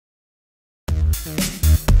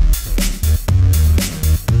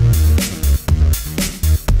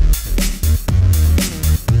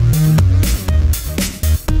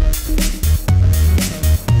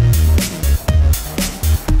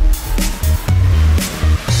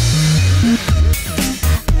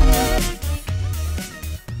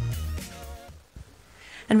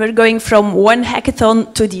we're going from one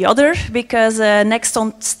hackathon to the other because next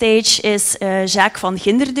on stage is Jacques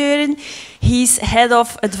Vanginderdeuren. He's head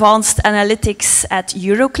of advanced analytics at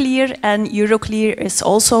Euroclear, and Euroclear is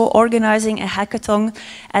also organizing a hackathon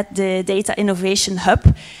at the Data Innovation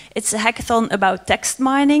Hub. It's a hackathon about text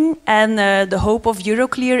mining, and the hope of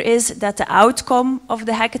Euroclear is that the outcome of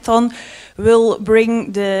the hackathon will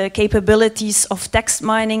bring the capabilities of text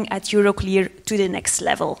mining at Euroclear to the next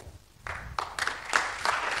level.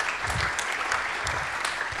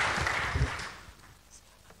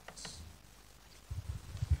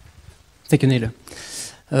 Thank you, Nele.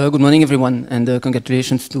 Good morning, everyone, and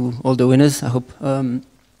congratulations to all the winners. I hope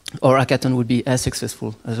our hackathon will be as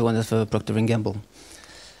successful as the one of Procter & Gamble.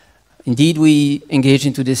 Indeed, we engaged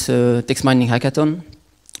into this text mining hackathon.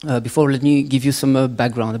 Before, let me give you some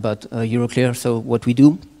background about Euroclear. So what we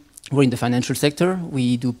do, we're in the financial sector.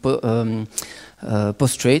 We do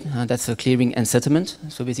post-trade, that's clearing and settlement.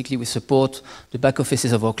 So basically, we support the back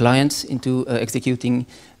offices of our clients into executing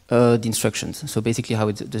the instructions. So basically,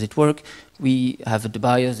 how does it work? We have the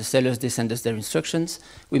buyers, the sellers, they send us their instructions.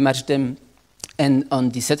 We match them, and on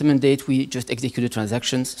the settlement date, we just execute the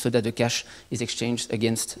transactions so that the cash is exchanged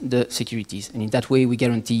against the securities. And in that way, we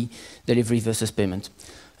guarantee delivery versus payment.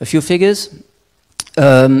 A few figures.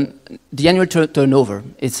 The annual turnover,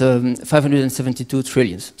 it's 572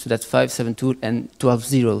 trillion. So that's 572 and 12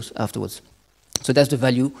 zeros afterwards. So that's the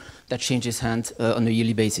value that changes hands on a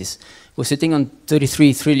yearly basis. We're sitting on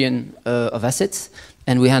 33 trillion of assets,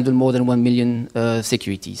 and we handle more than 1 million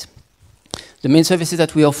securities. The main services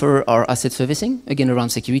that we offer are asset servicing, again around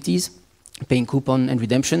securities, paying coupon and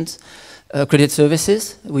redemptions. Credit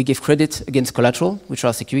services, we give credit against collateral, which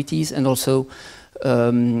are securities, and also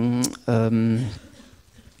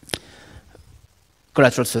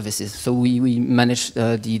collateral services. So we manage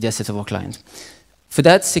the assets of our clients. For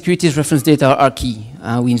that, securities reference data are key.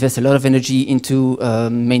 We invest a lot of energy into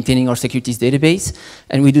maintaining our securities database,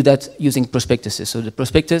 and we do that using prospectuses. So the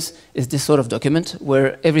prospectus is this sort of document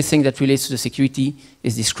where everything that relates to the security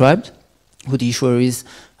is described, who the issuer is,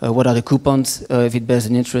 what are the coupons, if it bears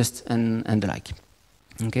an interest, and the like.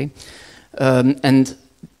 Okay? And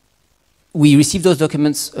we receive those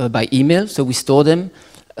documents by email, so we store them,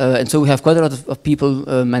 and so we have quite a lot of people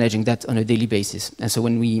managing that on a daily basis. And so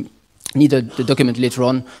when we need the document later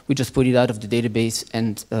on, we just pull it out of the database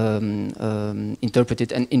and interpret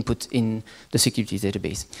it and input in the securities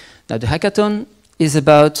database. Now the hackathon is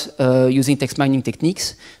about using text mining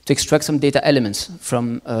techniques to extract some data elements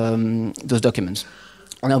from those documents.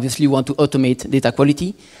 And obviously we want to automate data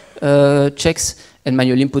quality checks and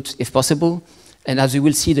manual input if possible. And as we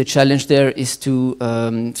will see, the challenge there is to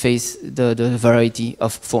face the variety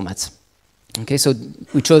of formats. Okay, so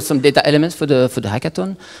we chose some data elements for the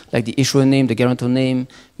hackathon, like the issuer name, the guarantor name,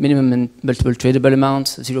 minimum and multiple tradable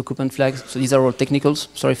amounts, zero coupon flags. So these are all technicals.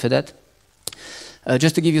 Sorry for that.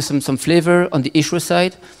 Just to give you some flavor on the issuer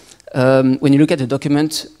side, when you look at the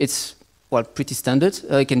document, it's pretty standard.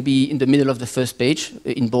 It can be in the middle of the first page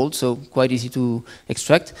in bold, so quite easy to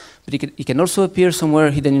extract. But it can also appear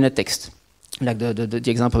somewhere hidden in a text, like the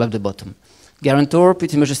example at the bottom. Guarantor,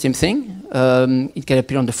 pretty much the same thing. It can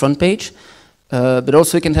appear on the front page. But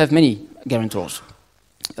also it can have many guarantors,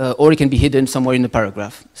 or it can be hidden somewhere in the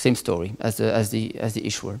paragraph. Same story as the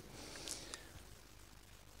issuer.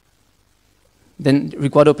 Then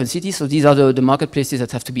required open cities. So these are the marketplaces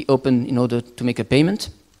that have to be open in order to make a payment.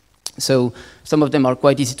 So some of them are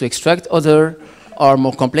quite easy to extract. Other are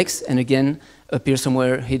more complex, and again appear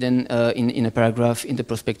somewhere hidden in a paragraph in the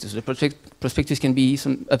prospectus. The prospectus can be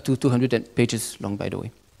up to 200 pages long, by the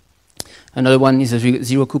way. Another one is a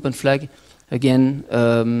zero coupon flag. Again,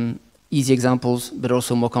 easy examples, but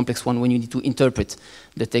also more complex one when you need to interpret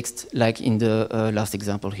the text, like in the last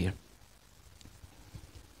example here.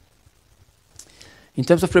 In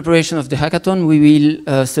terms of preparation of the hackathon, we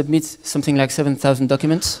will submit something like 7,000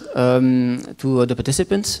 documents to the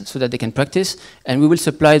participants so that they can practice, and we will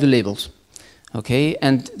supply the labels. Okay,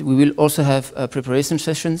 and we will also have preparation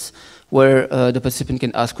sessions where the participant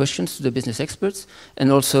can ask questions to the business experts,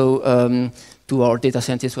 and also to our data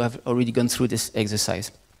scientists who have already gone through this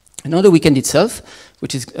exercise. And on the weekend itself,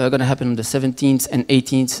 which is going to happen on the 17th and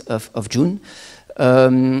 18th of June,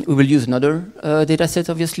 we will use another data set,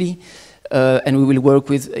 obviously, and we will work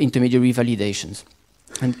with intermediary validations.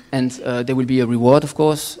 And there will be a reward, of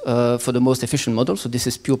course, for the most efficient model. So this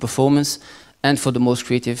is pure performance, and for the most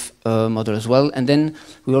creative model as well. And then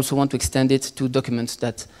we also want to extend it to documents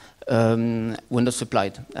that were not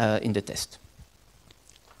supplied in the test.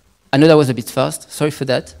 I know that was a bit fast, sorry for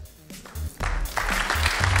that.